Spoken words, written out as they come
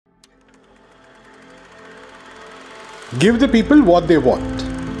Give the people what they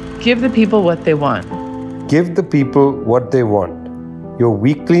want. Give the people what they want. Give the people what they want. Your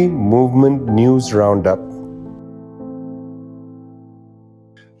weekly movement news roundup.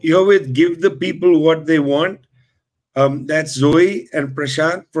 You're with Give the People What They Want. That's Zoe and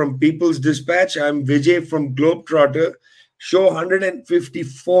Prashant from People's Dispatch. I'm Vijay from Globetrotter. Show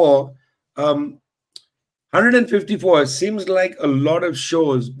 154. 154 seems like a lot of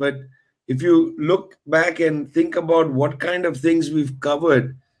shows, but if you look back and think about what kind of things we've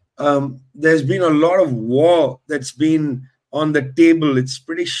covered, there's been a lot of war that's been on the table. It's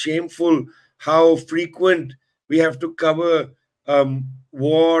pretty shameful how frequent we have to cover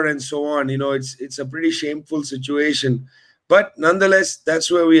war and so on. You know, it's a pretty shameful situation. But nonetheless, that's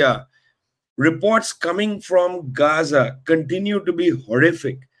where we are. Reports coming from Gaza continue to be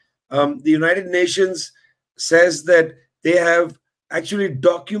horrific. The United Nations says that they have actually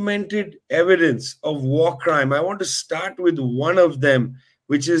documented evidence of war crime. I want to start with one of them,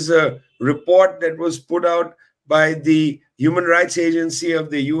 which is a report that was put out by the Human Rights Agency of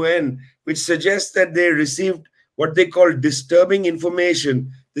the UN, which suggests that they received what they call disturbing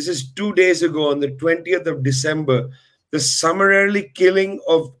information. This is 2 days ago, on the 20th of December, the summarily killing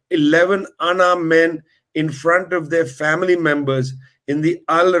of 11 unarmed men in front of their family members in the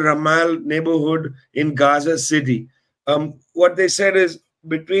Al Ramal neighborhood in Gaza City. What they said is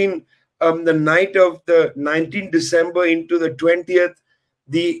between the night of the 19th December into the 20th,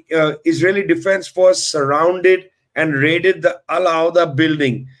 the Israeli Defense Force surrounded and raided the Al Auda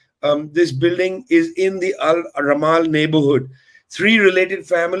building. This building is in the Al Ramal neighborhood. 3 related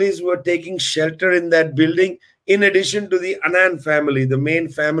families were taking shelter in that building, in addition to the Annan family, the main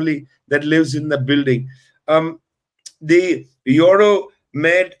family that lives in the building. The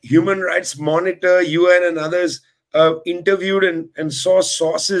Euromed Human Rights Monitor, UN and others interviewed and saw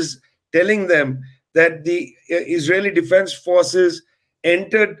sources telling them that the Israeli Defense Forces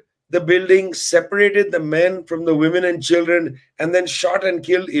entered the building, separated the men from the women and children, and then shot and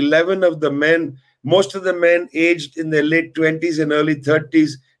killed 11 of the men, most of the men aged in their late 20s and early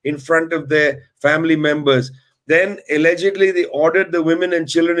 30s, in front of their family members. Then, allegedly, they ordered the women and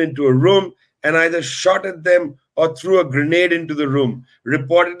children into a room and either shot at them or threw a grenade into the room,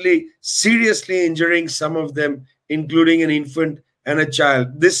 reportedly seriously injuring some of them, including an infant and a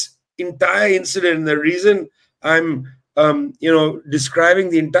child. This entire incident, the reason I'm describing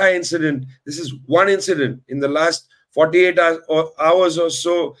the entire incident, this is one incident. In the last 48 hours or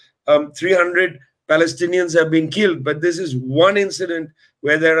so, 300 Palestinians have been killed. But this is one incident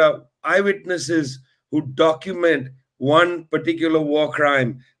where there are eyewitnesses who document one particular war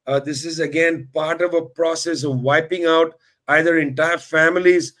crime. This is, again, part of a process of wiping out either entire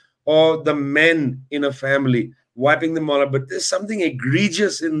families or the men in a family, wiping them all out. But there's something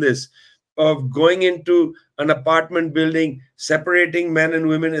egregious in this, of going into an apartment building, separating men and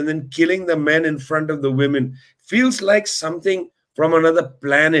women, and then killing the men in front of the women. Feels like something from another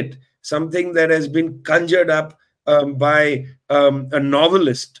planet, something that has been conjured up by a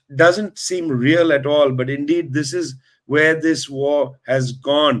novelist. Doesn't seem real at all, but indeed this is where this war has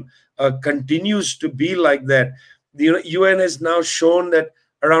gone, continues to be like that. The UN has now shown that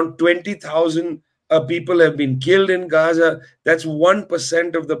around 20,000 people have been killed in Gaza. That's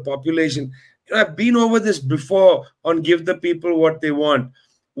 1% of the population. I've been over this before on Give the People What They Want.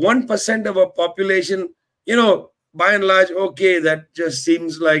 1% of a population, by and large, okay, that just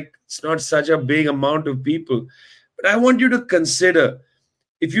seems like it's not such a big amount of people. But I want you to consider,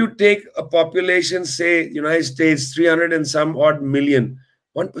 if you take a population, say, United States, 300 and some odd million,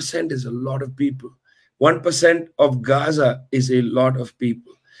 1% is a lot of people. 1% of Gaza is a lot of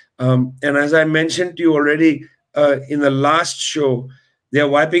people. And as I mentioned to you already in the last show, they are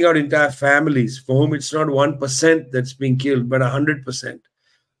wiping out entire families for whom it's not 1% that's being killed, but 100%.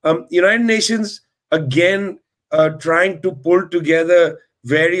 United Nations, again, trying to pull together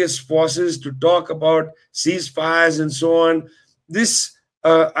various forces to talk about ceasefires and so on. This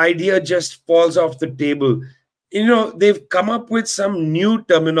idea just falls off the table. They've come up with some new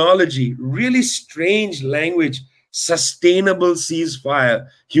terminology, really strange language: sustainable ceasefire,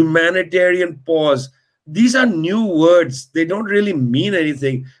 humanitarian pause. These are new words. They don't really mean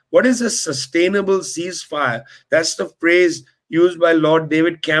anything. What is a sustainable ceasefire? That's the phrase used by Lord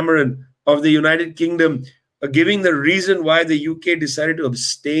David Cameron of the United Kingdom, giving the reason why the UK decided to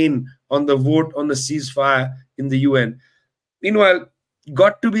abstain on the vote on the ceasefire in the UN. Meanwhile,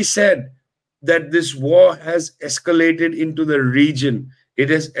 got to be said that this war has escalated into the region. It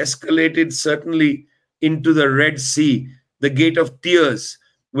has escalated certainly into the Red Sea, the Gate of Tears,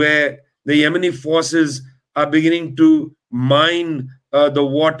 where the Yemeni forces are beginning to mine the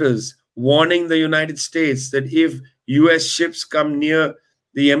waters, warning the United States that if US ships come near,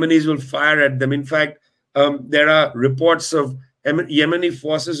 the Yemenis will fire at them. In fact, there are reports of Yemeni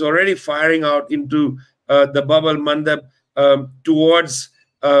forces already firing out into the Bab al Mandab towards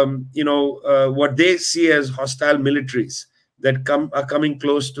what they see as hostile militaries that are coming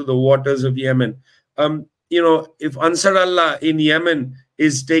close to the waters of Yemen. If Ansar Allah in Yemen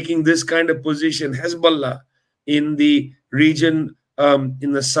is taking this kind of position, Hezbollah in the region,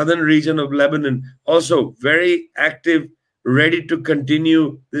 in the southern region of Lebanon, also very active, ready to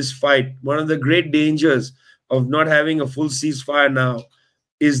continue this fight. One of the great dangers of not having a full ceasefire now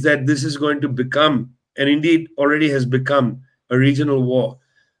is that this is going to become, and indeed already has become, a regional war.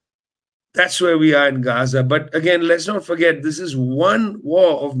 That's where we are in Gaza. But again, let's not forget, this is one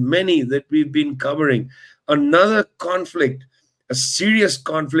war of many that we've been covering. Another conflict, a serious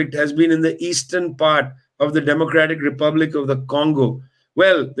conflict, has been in the eastern part of the Democratic Republic of the Congo.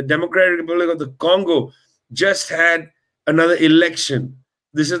 Well, the Democratic Republic of the Congo just had another election.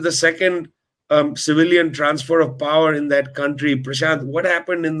 This is the second civilian transfer of power in that country. Prashant, what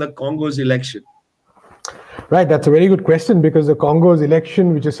happened in the Congo's election? Right, that's a very good question, because the Congo's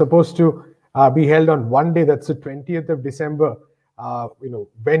election, which is supposed to be held on one day, that's the 20th of December,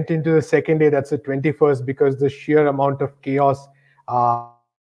 went into the second day, that's the 21st, because the sheer amount of chaos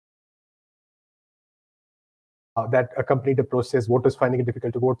that accompanied the process, voters finding it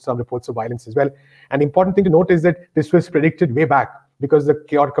difficult to vote, some reports of violence as well. An important thing to note is that this was predicted way back, because the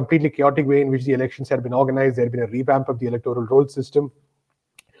completely chaotic way in which the elections had been organized, there had been a revamp of the electoral roll system.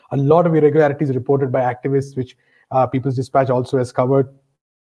 A lot of irregularities reported by activists, which People's Dispatch also has covered.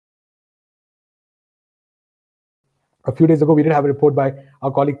 A few days ago, we did have a report by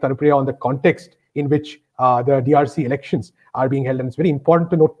our colleague Tanupriya on the context in which the DRC elections are being held. And it's very important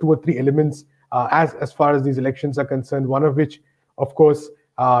to note 2 or 3 elements as far as these elections are concerned, one of which, of course,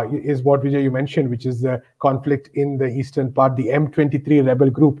 is what Vijay you mentioned, which is the conflict in the eastern part. The M23 rebel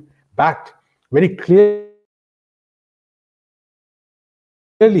group, backed very clearly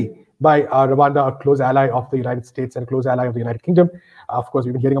by Rwanda, a close ally of the United States and a close ally of the United Kingdom. Of course,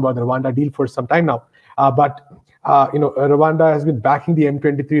 we've been hearing about the Rwanda deal for some time now. But Rwanda has been backing the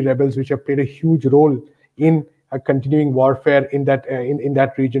M23 rebels, which have played a huge role in continuing warfare in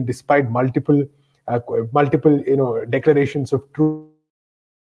that region, despite multiple declarations of truce,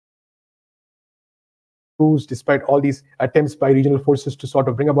 despite all these attempts by regional forces to sort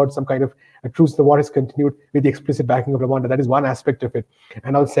of bring about some kind of a truce. The war has continued with the explicit backing of Rwanda. That is one aspect of it.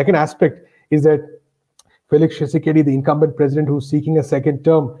 And now the second aspect is that Felix Tshisekedi, the incumbent president who's seeking a second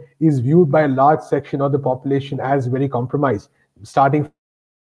term, is viewed by a large section of the population as very compromised, starting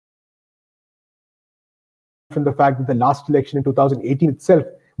from the fact that the last election in 2018 itself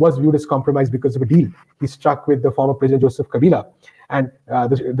was viewed as compromised because of a deal he struck with the former President Joseph Kabila. And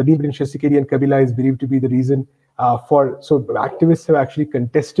the deal between Tshisekedi and Kabila is believed to be the reason so activists have actually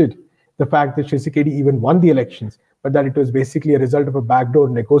contested the fact that Tshisekedi even won the elections, but that it was basically a result of a backdoor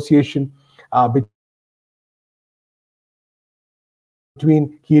negotiation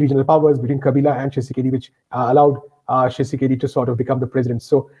between key regional powers, between Kabila and Tshisekedi, which allowed Tshisekedi to sort of become the president.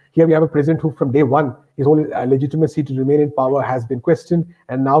 So here we have a president who from day one, his whole legitimacy to remain in power has been questioned,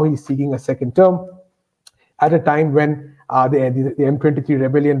 and now he's seeking a second term at a time when the M23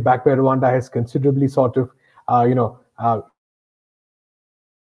 rebellion backed by Rwanda has considerably sort of,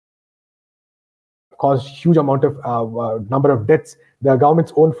 caused huge amount of number of deaths. The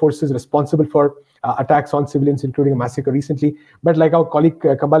government's own forces responsible for attacks on civilians, including a massacre recently. But like our colleague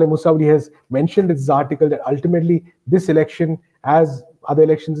Kambale Musauli has mentioned in his article, that ultimately this election, as other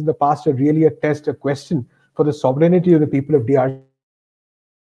elections in the past, are really a test, a question for the sovereignty of the people of DRC,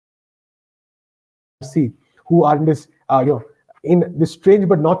 who are in this, in this strange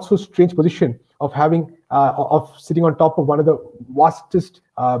but not so strange position of having, of sitting on top of one of the vastest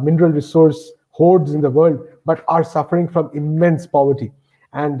mineral resource hordes in the world, but are suffering from immense poverty.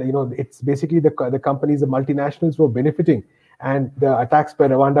 And it's basically the companies, the multinationals, who are benefiting, and the attacks by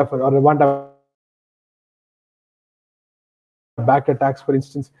Rwanda backed attacks, for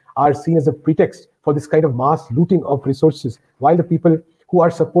instance, are seen as a pretext for this kind of mass looting of resources, while the people who are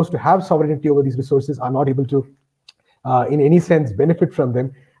supposed to have sovereignty over these resources are not able to, in any sense, benefit from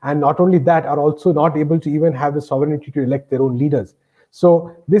them. And not only that, are also not able to even have the sovereignty to elect their own leaders.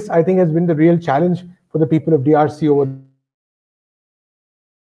 So this, I think, has been the real challenge for the people of DRC over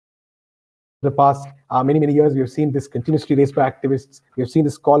the past many years. We have seen this continuously raised by activists. We have seen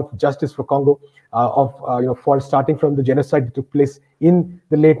this call for justice for Congo, for starting from the genocide that took place in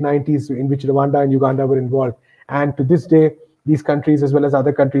the late 90s, in which Rwanda and Uganda were involved. And to this day, these countries, as well as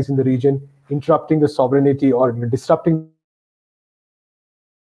other countries in the region, interrupting the sovereignty or disrupting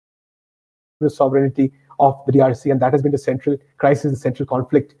the sovereignty of the DRC, and that has been the central crisis, the central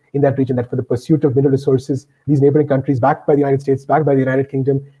conflict in that region, that for the pursuit of mineral resources, these neighboring countries, backed by the United States, backed by the United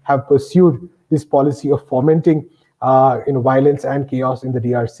Kingdom, have pursued this policy of fomenting violence and chaos in the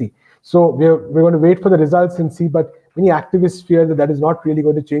DRC. So we're going to wait for the results and see, but many activists fear that that is not really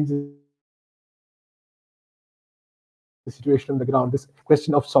going to change the situation on the ground. This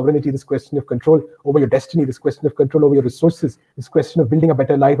question of sovereignty, this question of control over your destiny, this question of control over your resources, this question of building a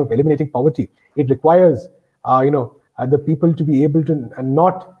better life, of eliminating poverty, it requires the people to be able to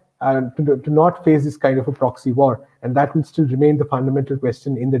not face this kind of a proxy war, and that will still remain the fundamental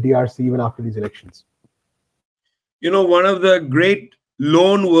question in the DRC even after these elections. One of the great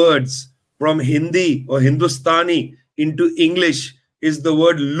loan words from Hindi or Hindustani into English is the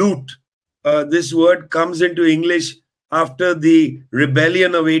word loot. This word comes into English after the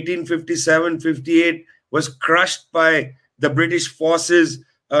rebellion of 1857-58 was crushed by the British forces,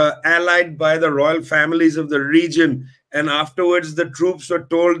 allied by the royal families of the region. And afterwards, the troops were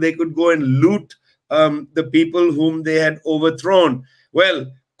told they could go and loot the people whom they had overthrown. Well,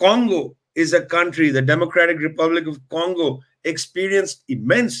 Congo is a country, the Democratic Republic of Congo, experienced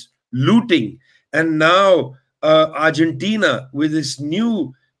immense looting. And now Argentina, with its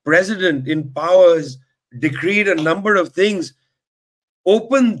new president in power, has decreed a number of things.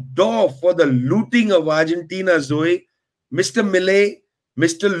 Open door for the looting of Argentina, Zoe. Mr. Milei,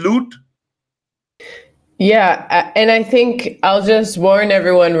 Mr. Loot. Yeah, and I think I'll just warn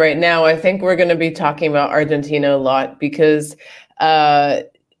everyone right now, I think we're going to be talking about Argentina a lot because the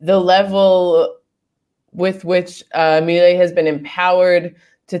level with which Milei has been empowered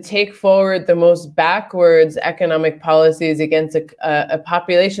to take forward the most backwards economic policies against a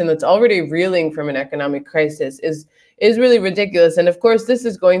population that's already reeling from an economic crisis is really ridiculous. And of course, this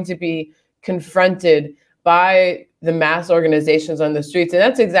is going to be confronted by the mass organizations on the streets. And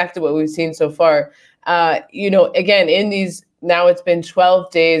that's exactly what we've seen so far. Again, now it's been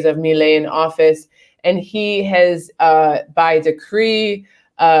 12 days of Milei in office, and he has, by decree,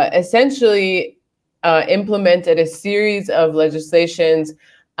 essentially implemented a series of legislations.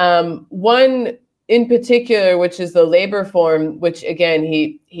 One in particular, which is the labor reform, which again,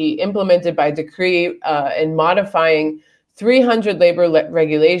 he implemented by decree and modifying 300 labor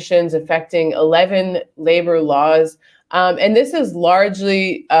regulations affecting 11 labor laws. And this is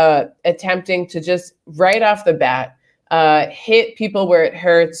largely attempting to just right off the bat hit people where it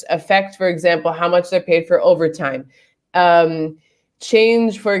hurts, affect, for example, how much they're paid for overtime,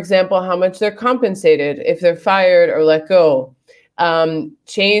 change, for example, how much they're compensated if they're fired or let go.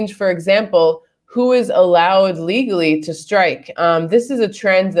 Change, for example, who is allowed legally to strike. This is a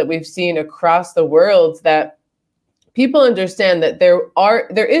trend that we've seen across the world, that people understand that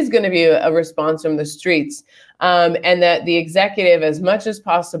there is going to be a response from the streets, and that the executive, as much as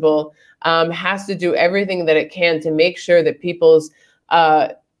possible, has to do everything that it can to make sure that people's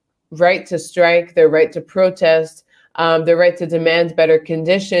right to strike, their right to protest, their right to demand better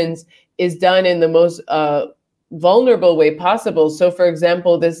conditions is done in the most vulnerable way possible. So, for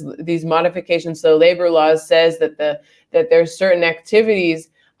example, these modifications to the labor laws says that there's certain activities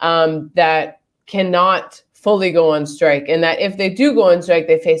that cannot fully go on strike, and that if they do go on strike,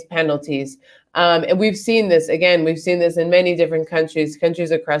 they face penalties. And we've seen this in many different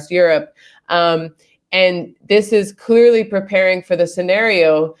countries across Europe. And this is clearly preparing for the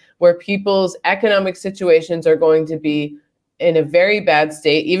scenario where people's economic situations are going to be in a very bad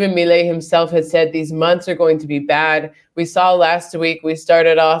state. Even Milei himself has said these months are going to be bad. We saw last week, we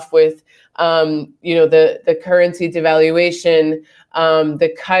started off with, the currency devaluation,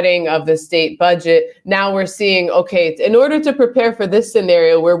 the cutting of the state budget. Now we're seeing, okay, in order to prepare for this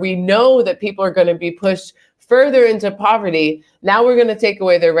scenario where we know that people are going to be pushed further into poverty, now we're going to take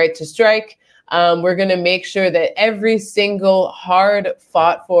away their right to strike. We're going to make sure that every single hard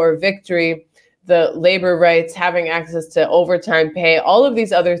fought for victory, the labor rights, having access to overtime pay, all of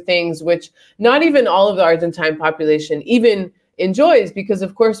these other things, which not even all of the Argentine population even enjoys, because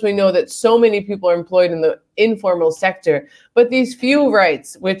of course we know that so many people are employed in the informal sector. But these few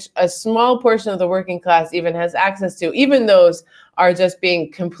rights, which a small portion of the working class even has access to, even those are just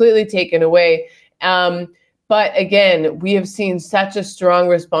being completely taken away. But again, we have seen such a strong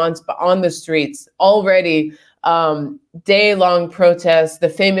response on the streets already. Day-long protests, the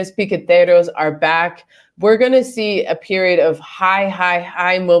famous piqueteros are back. We're going to see a period of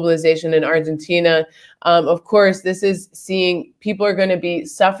high mobilization in Argentina. Of course, this is seeing people are going to be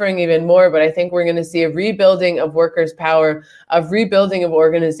suffering even more, but I think we're going to see a rebuilding of workers' power, a rebuilding of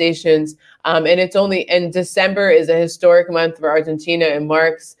organizations. And December is a historic month for Argentina. It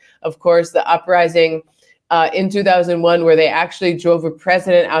marks, of course, the uprising in 2001, where they actually drove a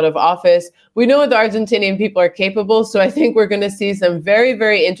president out of office. We know the Argentinian people are capable, so I think we're going to see some very,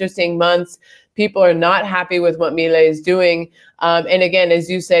 very interesting months. People are not happy with what Milei is doing. And again, as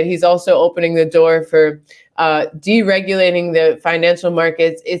you said, he's also opening the door for deregulating the financial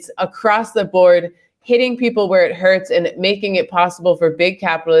markets. It's across the board, hitting people where it hurts and making it possible for big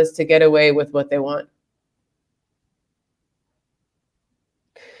capitalists to get away with what they want.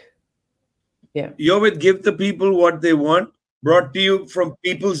 Yeah. You're with Give the People What They Want, brought to you from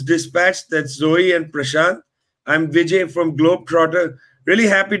People's Dispatch. That's Zoe and Prashant. I'm Vijay from Globetrotter. Really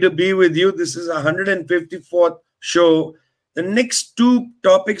happy to be with you. This is 154th show. The next two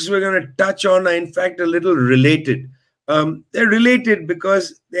topics we're going to touch on are, in fact, a little related. They're related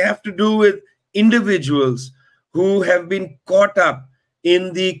because they have to do with individuals who have been caught up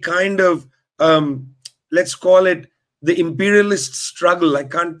in the kind of, let's call it the imperialist struggle. I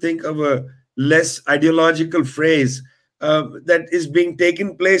can't think of a less ideological phrase that is being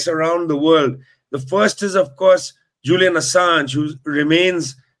taken place around the world. The first is, of course, Julian Assange, who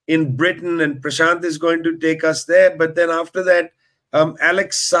remains in Britain, and Prashant is going to take us there. But then after that,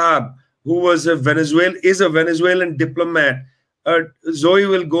 Alex Saab, who was a Venezuelan diplomat. Zoe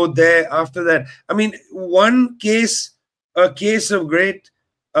will go there after that. I mean, one case, a case of great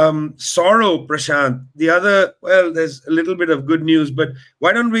sorrow, Prashant. The other, well, there's a little bit of good news, but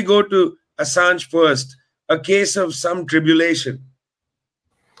why don't we go to Assange first, a case of some tribulation.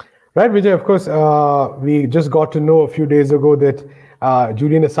 Right, Vijay, of course, we just got to know a few days ago that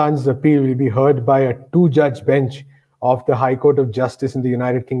Julian Assange's appeal will be heard by a two-judge bench of the High Court of Justice in the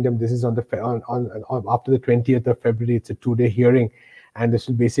United Kingdom. This is on after the 20th of February. It's a two-day hearing, and this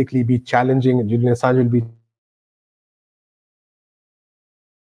will basically be challenging, Julian Assange will be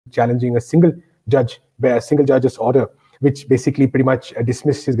challenging a single judge's order, which basically pretty much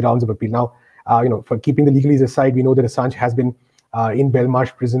dismissed his grounds of appeal. Now, for keeping the legalese aside, we know that Assange has been in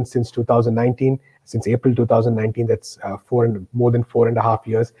Belmarsh prison since 2019, since April 2019. That's more than 4.5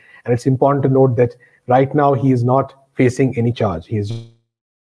 years. And it's important to note that right now he is not facing any charge. He has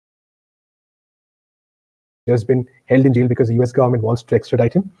just been held in jail because the US government wants to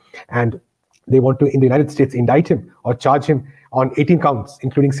extradite him. And they want to, in the United States, indict him or charge him on 18 counts,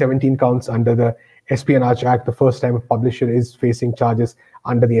 including 17 counts under the Espionage Act. The first time a publisher is facing charges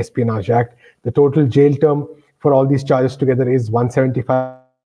under the Espionage Act. The total jail term for all these charges together is 175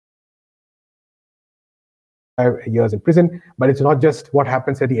 years in prison. But it's not just what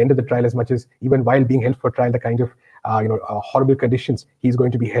happens at the end of the trial, as much as even while being held for trial, the kind of horrible conditions he's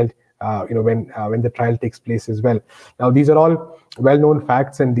going to be held when the trial takes place as well. Now, these are all well-known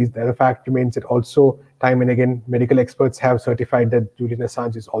facts, and the fact remains that also time and again medical experts have certified that Julian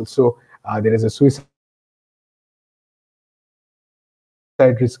Assange is also there is a suicide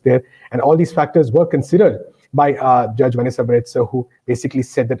risk there, and all these factors were considered by Judge Vanessa Bretzer, who basically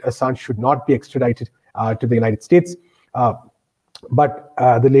said that Assange should not be extradited to the United States. But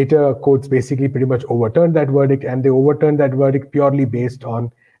the later courts basically pretty much overturned that verdict, and they overturned that verdict purely based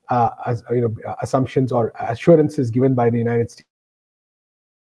on assumptions or assurances given by the United States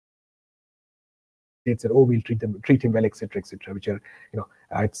that, oh, we'll treat him well, etc., which are,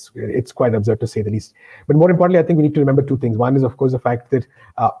 it's quite absurd to say the least. But more importantly, I think we need to remember two things. One is, of course, the fact that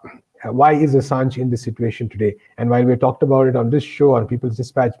why is Assange in this situation today? And while we've talked about it on this show, on People's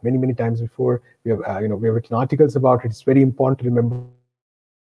Dispatch, many times before, we have written articles about it. It's very important to remember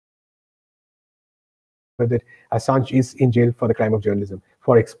that Assange is in jail for the crime of journalism,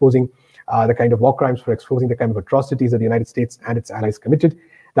 for exposing the kind of war crimes, for exposing the kind of atrocities that the United States and its allies committed.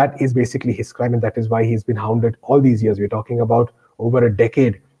 That is basically his crime, and that is why he's been hounded all these years. We're talking about over a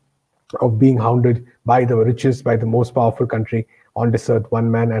decade of being hounded by the richest, by the most powerful country on this earth, one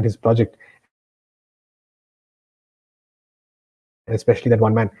man and his project. And especially that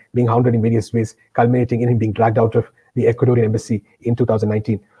one man being hounded in various ways, culminating in him being dragged out of the Ecuadorian embassy in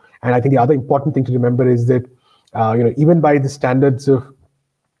 2019. And I think the other important thing to remember is that, even by the standards of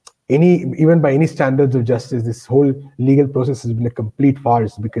any standards of justice, this whole legal process has been a complete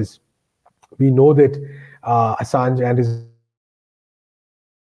farce, because we know that Assange and his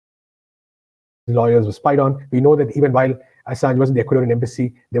lawyers were spied on. We know that even while Assange was in the Ecuadorian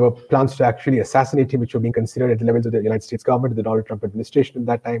embassy, there were plans to actually assassinate him, which were being considered at the levels of the United States government, the Donald Trump administration at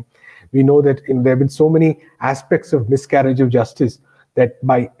that time. We know that there have been so many aspects of miscarriage of justice that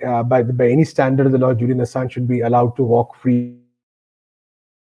by any standard of the law, Julian Assange should be allowed to walk free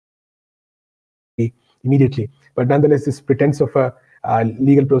immediately. But nonetheless, this pretense of a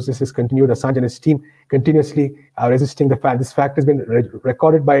legal process has continued. Assange and his team continuously resisting the fact. This fact has been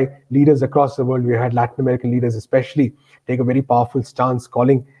recorded by leaders across the world. We had Latin American leaders especially take a very powerful stance,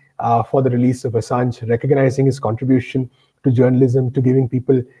 calling for the release of Assange, recognizing his contribution to journalism, to giving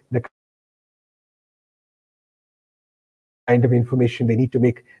people the kind of information they need to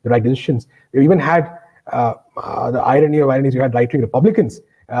make the right decisions. We even had the irony of ironies, you had right-wing Republicans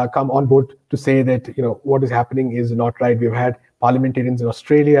come on board to say that what is happening is not right. We've had parliamentarians in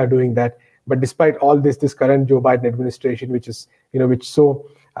Australia doing that. But despite all this current Joe Biden administration,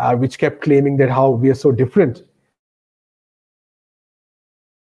 which kept claiming that how we are so different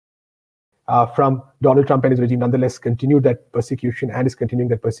from Donald Trump and his regime, nonetheless continued that persecution and is continuing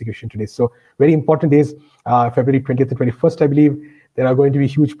that persecution today. So very important days, February 20th and 21st, I believe. There are going to be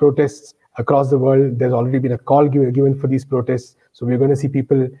huge protests across the world. There's already been a call given for these protests. So we're going to see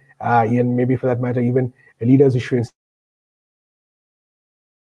people, and maybe for that matter, even leaders issuing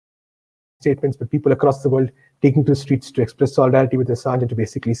statements, but people across the world taking to the streets to express solidarity with Assange and to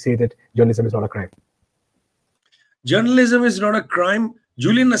basically say that journalism is not a crime. Journalism is not a crime.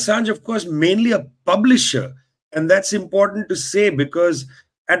 Julian Assange, of course, mainly a publisher. And that's important to say, because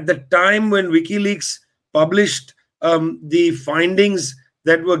at the time when WikiLeaks published the findings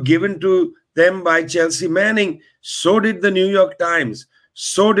that were given to them by Chelsea Manning, so did the New York Times,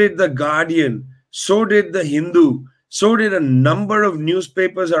 so did the Guardian, so did the Hindu, so did a number of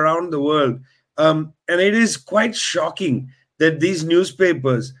newspapers around the world. And it is quite shocking that these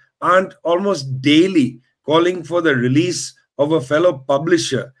newspapers aren't almost daily calling for the release of a fellow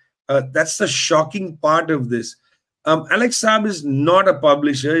publisher. That's the shocking part of this. Alex Saab is not a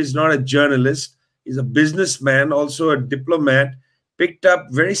publisher. He's not a journalist. He's a businessman, also a diplomat, picked up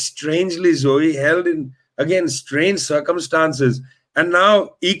very strangely, Zoe, held in, again, strange circumstances, and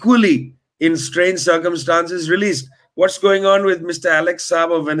now equally in strange circumstances released. What's going on with Mr. Alex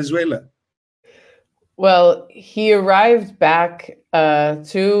Saab of Venezuela? Well, he arrived back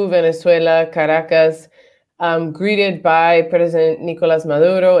to Venezuela, Caracas, greeted by President Nicolas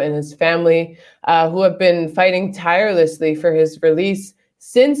Maduro and his family, who have been fighting tirelessly for his release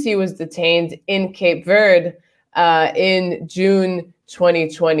since he was detained in Cape Verde in June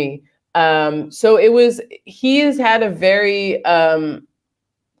 2020. So he has had a very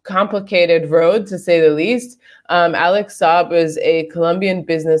complicated road, to say the least. Alex Saab is a Colombian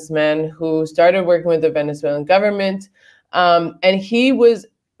businessman who started working with the Venezuelan government, and he was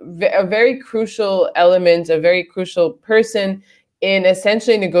a very crucial element, a very crucial person in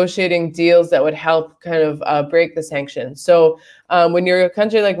essentially negotiating deals that would help kind of break the sanctions. So when you're a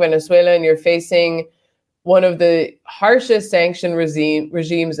country like Venezuela and you're facing one of the harshest sanction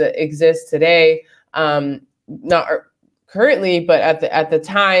regimes that exists today, not currently, but at the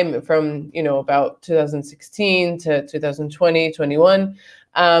time, from about 2016 to 2020, 21,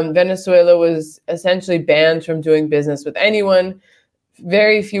 Venezuela was essentially banned from doing business with anyone.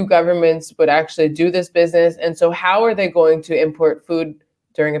 Very few governments would actually do this business. And so how are they going to import food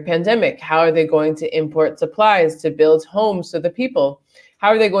during a pandemic? How are they going to import supplies to build homes for the people? How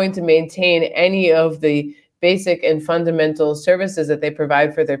are they going to maintain any of the basic and fundamental services that they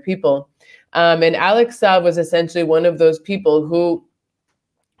provide for their people? And Alex Saab was essentially one of those people who,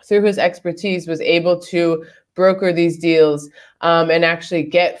 through his expertise, was able to broker these deals and actually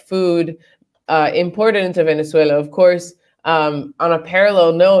get food imported into Venezuela. Of course, on a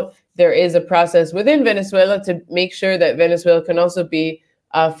parallel note, there is a process within Venezuela to make sure that Venezuela can also be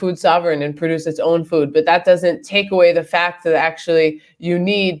food sovereign and produce its own food. But that doesn't take away the fact that actually you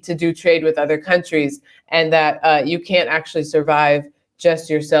need to do trade with other countries, and that you can't actually survive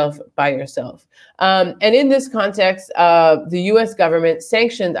just yourself by yourself. And in this context, the US government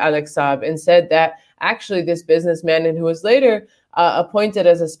sanctioned Alex Saab and said that actually this businessman, and who was later appointed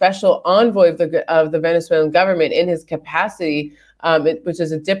as a special envoy of the Venezuelan government in his capacity, which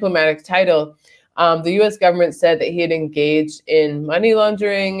is a diplomatic title, the US government said that he had engaged in money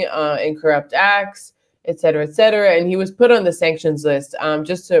laundering, in corrupt acts, et cetera, and he was put on the sanctions list.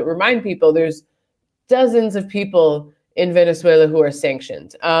 Just to remind people, there's dozens of people in Venezuela who are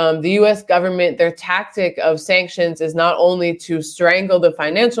sanctioned. The US government, their tactic of sanctions is not only to strangle the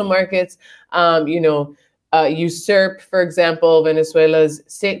financial markets, usurp, for example, Venezuela's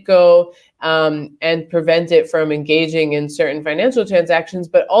Citgo, and prevent it from engaging in certain financial transactions,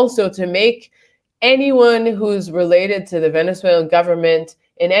 but also to make anyone who's related to the Venezuelan government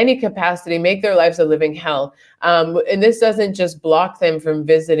in any capacity make their lives a living hell. And this doesn't just block them from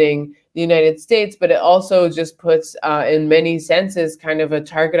visiting the United States, but it also just puts, in many senses, kind of a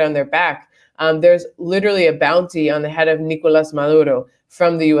target on their back. There's literally a bounty on the head of Nicolas Maduro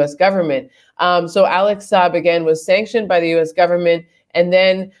from the US government. So Alex Saab, again, was sanctioned by the US government. And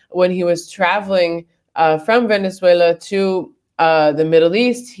then when he was traveling from Venezuela to the Middle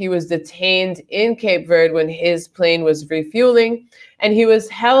East. He was detained in Cape Verde when his plane was refueling, and he was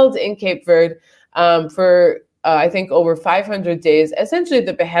held in Cape Verde for I think over 500 days, essentially at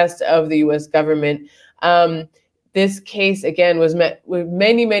the behest of the U.S. government. This case, again, was met with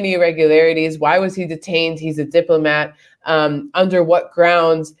many, many irregularities. Why was he detained? He's a diplomat. Under what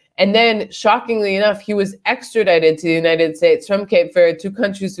grounds? And then, shockingly enough, he was extradited to the United States from Cape Verde, two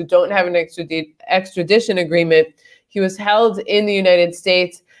countries who don't have an extradition agreement. He was held in the United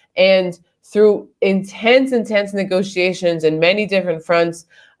States, and through intense negotiations in many different fronts,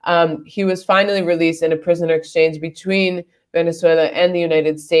 he was finally released in a prisoner exchange between Venezuela and the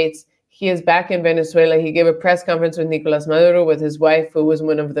United States. He is back in Venezuela. He gave a press conference with Nicolas Maduro, with his wife, who was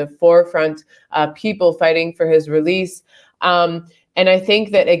one of the forefront people fighting for his release. And I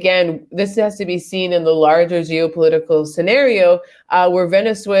think that, again, this has to be seen in the larger geopolitical scenario where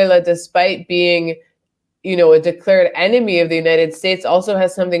Venezuela, despite being, a declared enemy of the United States, also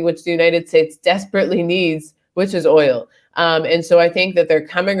has something which the United States desperately needs, which is oil. And so I think that they're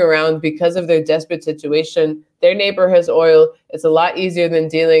coming around because of their desperate situation. Their neighbor has oil. It's a lot easier than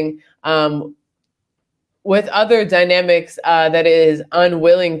dealing with other dynamics that it is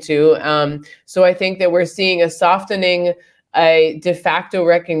unwilling to. So I think that we're seeing a softening, a de facto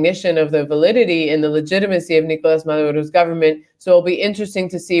recognition of the validity and the legitimacy of Nicolas Maduro's government. So it'll be interesting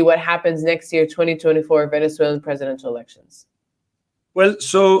to see what happens next year, 2024 Venezuelan presidential elections. Well,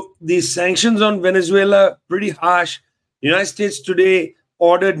 so these sanctions on Venezuela, pretty harsh. The United States today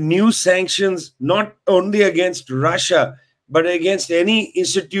ordered new sanctions, not only against Russia, but against any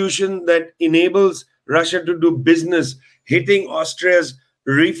institution that enables Russia to do business, hitting Austria's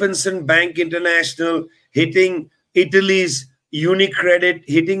Raiffeisen Bank International, hitting Italy's Unicredit,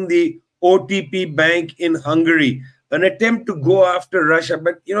 hitting the OTP Bank in Hungary, an attempt to go after Russia.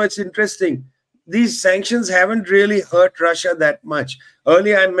 But, it's interesting. These sanctions haven't really hurt Russia that much.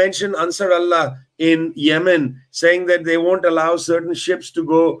 Earlier, I mentioned Ansar Allah in Yemen, saying that they won't allow certain ships to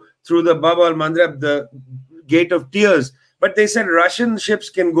go through the Bab al-Mandab, the Gate of Tears. But they said Russian ships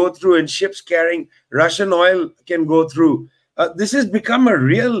can go through, and ships carrying Russian oil can go through. This has become a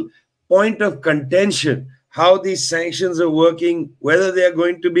real point of contention, how these sanctions are working, whether they are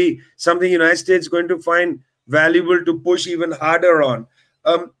going to be something the United States is going to find valuable to push even harder on.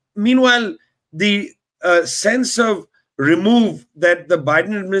 Meanwhile, the sense of remove that the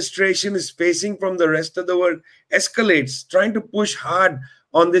Biden administration is facing from the rest of the world escalates, trying to push hard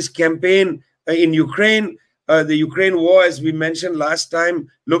on this campaign in Ukraine. The Ukraine war, as we mentioned last time,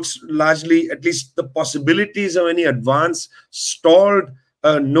 looks largely, at least the possibilities of any advance, stalled,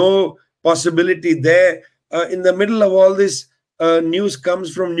 no possibility there. In the middle of all this, news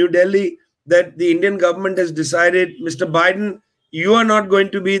comes from New Delhi that the Indian government has decided, Mr. Biden, you are not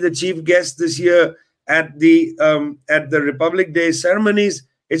going to be the chief guest this year at the Republic Day ceremonies.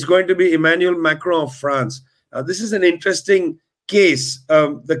 It's going to be Emmanuel Macron of France. This is an interesting case,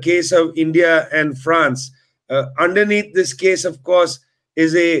 the case of India and France. Underneath this case, of course,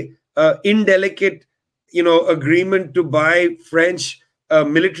 is a indelicate, agreement to buy French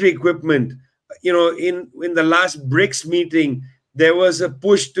military equipment. In the last BRICS meeting, there was a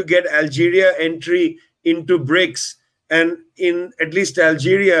push to get Algeria entry into BRICS. And in at least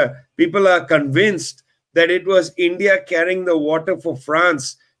Algeria, people are convinced that it was India carrying the water for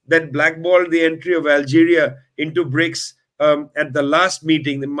France that blackballed the entry of Algeria into BRICS at the last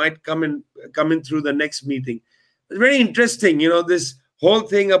meeting. They might come in through the next meeting. It's very interesting, this whole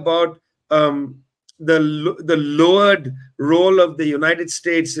thing about the lowered role of the United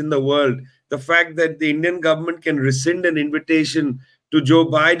States in the world. The fact that the Indian government can rescind an invitation to Joe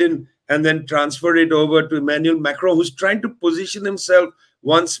Biden and then transfer it over to Emmanuel Macron, who's trying to position himself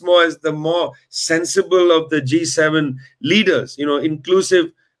once more as the more sensible of the G7 leaders,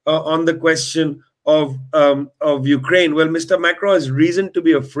 inclusive on the question of Ukraine. Well, Mr. Macron has reason to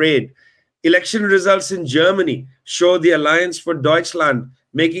be afraid. Election results in Germany show the Alliance for Deutschland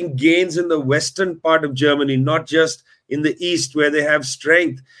making gains in the western part of Germany, not just in the east where they have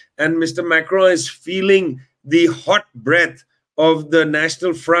strength. And Mr. Macron is feeling the hot breath of the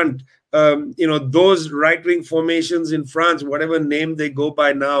National Front. Those right-wing formations in France, whatever name they go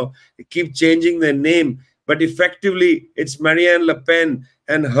by now, they keep changing their name. But effectively, it's Marine Le Pen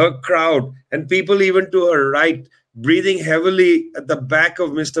and her crowd and people even to her right breathing heavily at the back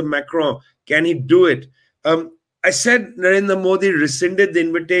of Mr. Macron. Can he do it? I said Narendra Modi rescinded the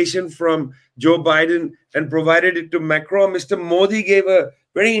invitation from Joe Biden and provided it to Macron. Mr. Modi gave a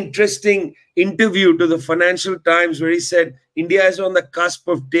very interesting interview to the Financial Times where he said India is on the cusp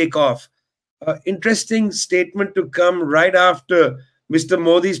of takeoff. Interesting statement to come right after Mr.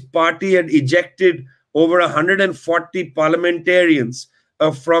 Modi's party had ejected over 140 parliamentarians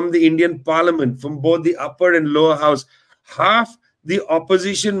from the Indian Parliament, from both the upper and lower house. Half the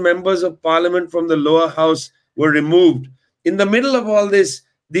opposition members of parliament from the lower house were removed. In the middle of all this,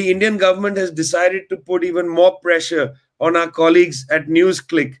 the Indian government has decided to put even more pressure on our colleagues at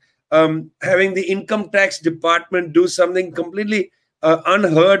NewsClick, having the income tax department do something completely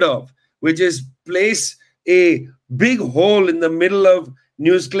unheard of, which is place a big hole in the middle of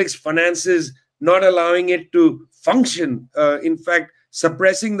NewsClick's finances, not allowing it to function. In fact,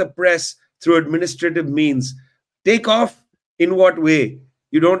 suppressing the press through administrative means. Take off in what way?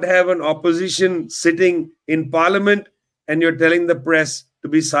 You don't have an opposition sitting in parliament and you're telling the press to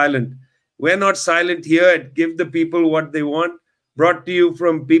be silent. We're not silent here at Give the People What They Want. Brought to you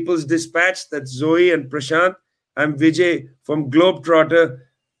from People's Dispatch, that's Zoe and Prashant. I'm Vijay from Globetrotter,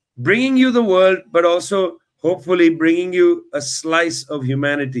 bringing you the world, but also hopefully bringing you a slice of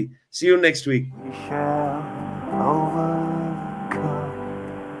humanity. See you next week. We shall overcome.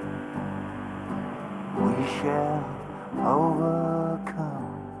 We shall overcome.